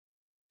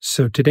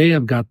So today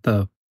I've got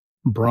the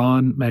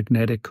Braun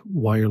magnetic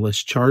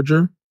wireless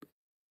charger,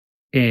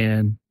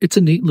 and it's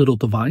a neat little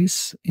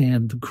device.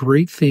 And the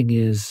great thing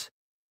is,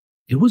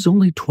 it was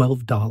only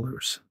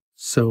 $12,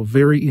 so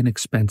very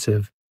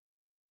inexpensive.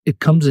 It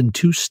comes in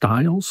two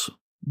styles,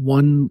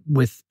 one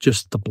with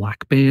just the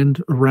black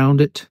band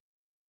around it,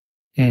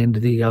 and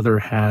the other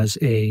has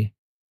a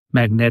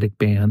magnetic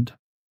band.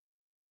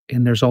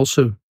 And there's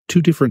also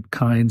two different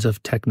kinds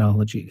of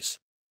technologies.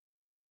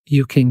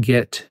 You can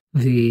get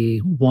the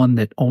one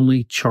that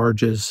only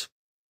charges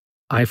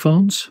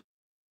iPhones,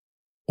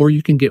 or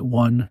you can get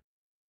one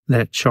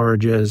that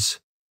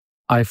charges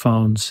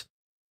iPhones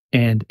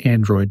and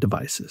Android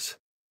devices.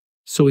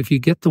 So if you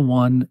get the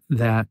one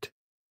that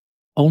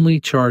only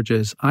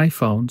charges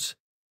iPhones,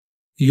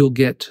 you'll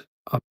get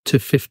up to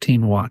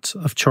 15 watts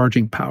of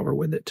charging power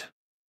with it.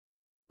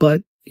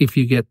 But if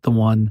you get the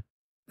one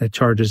that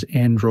charges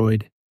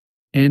Android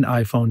and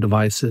iPhone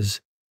devices,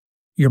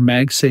 your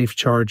MagSafe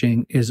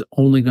charging is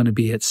only going to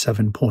be at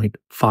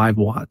 7.5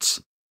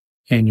 watts,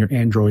 and your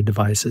Android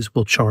devices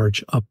will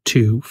charge up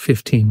to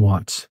 15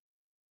 watts.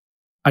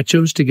 I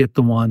chose to get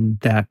the one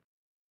that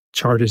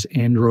charges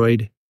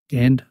Android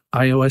and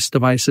iOS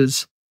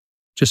devices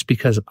just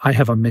because I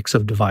have a mix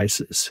of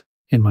devices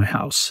in my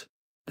house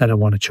that I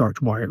want to charge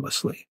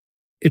wirelessly.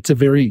 It's a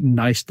very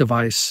nice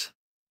device.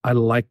 I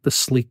like the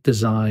sleek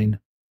design.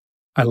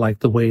 I like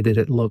the way that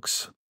it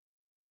looks.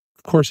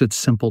 Of course, it's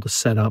simple to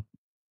set up.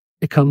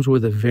 It comes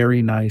with a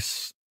very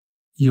nice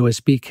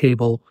USB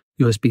cable,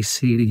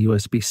 USB-C to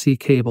USB-C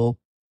cable,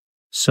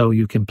 so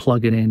you can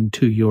plug it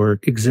into your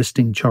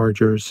existing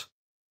chargers.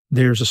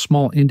 There's a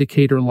small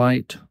indicator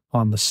light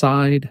on the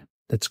side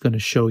that's going to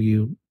show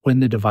you when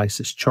the device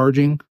is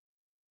charging.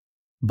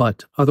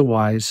 But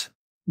otherwise,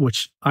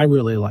 which I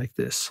really like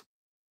this,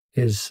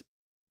 is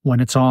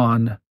when it's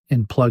on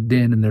and plugged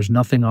in and there's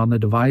nothing on the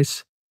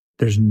device,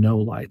 there's no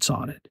lights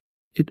on it.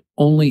 It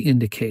only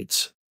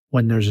indicates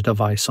when there's a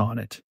device on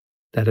it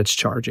that it's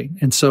charging.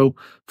 And so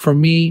for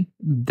me,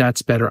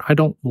 that's better. I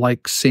don't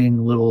like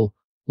seeing little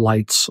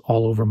lights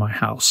all over my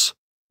house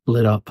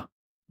lit up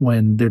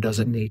when there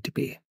doesn't need to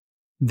be.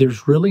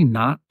 There's really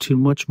not too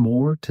much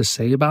more to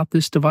say about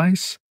this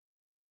device.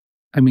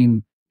 I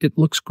mean, it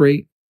looks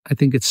great. I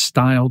think it's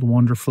styled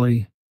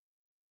wonderfully.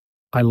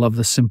 I love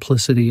the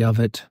simplicity of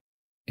it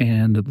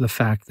and the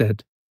fact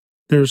that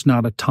there's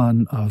not a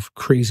ton of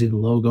crazy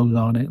logos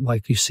on it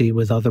like you see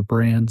with other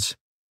brands.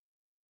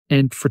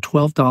 And for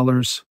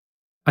 $12,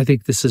 I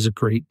think this is a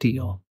great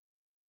deal.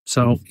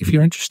 So if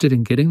you're interested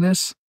in getting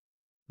this,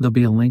 there'll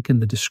be a link in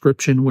the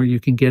description where you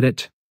can get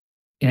it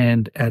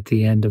and at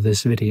the end of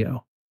this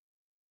video.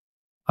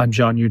 I'm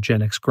John, your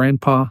Gen X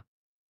grandpa.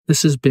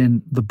 This has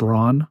been the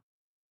Braun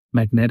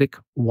magnetic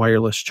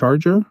wireless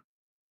charger.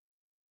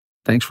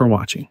 Thanks for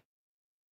watching.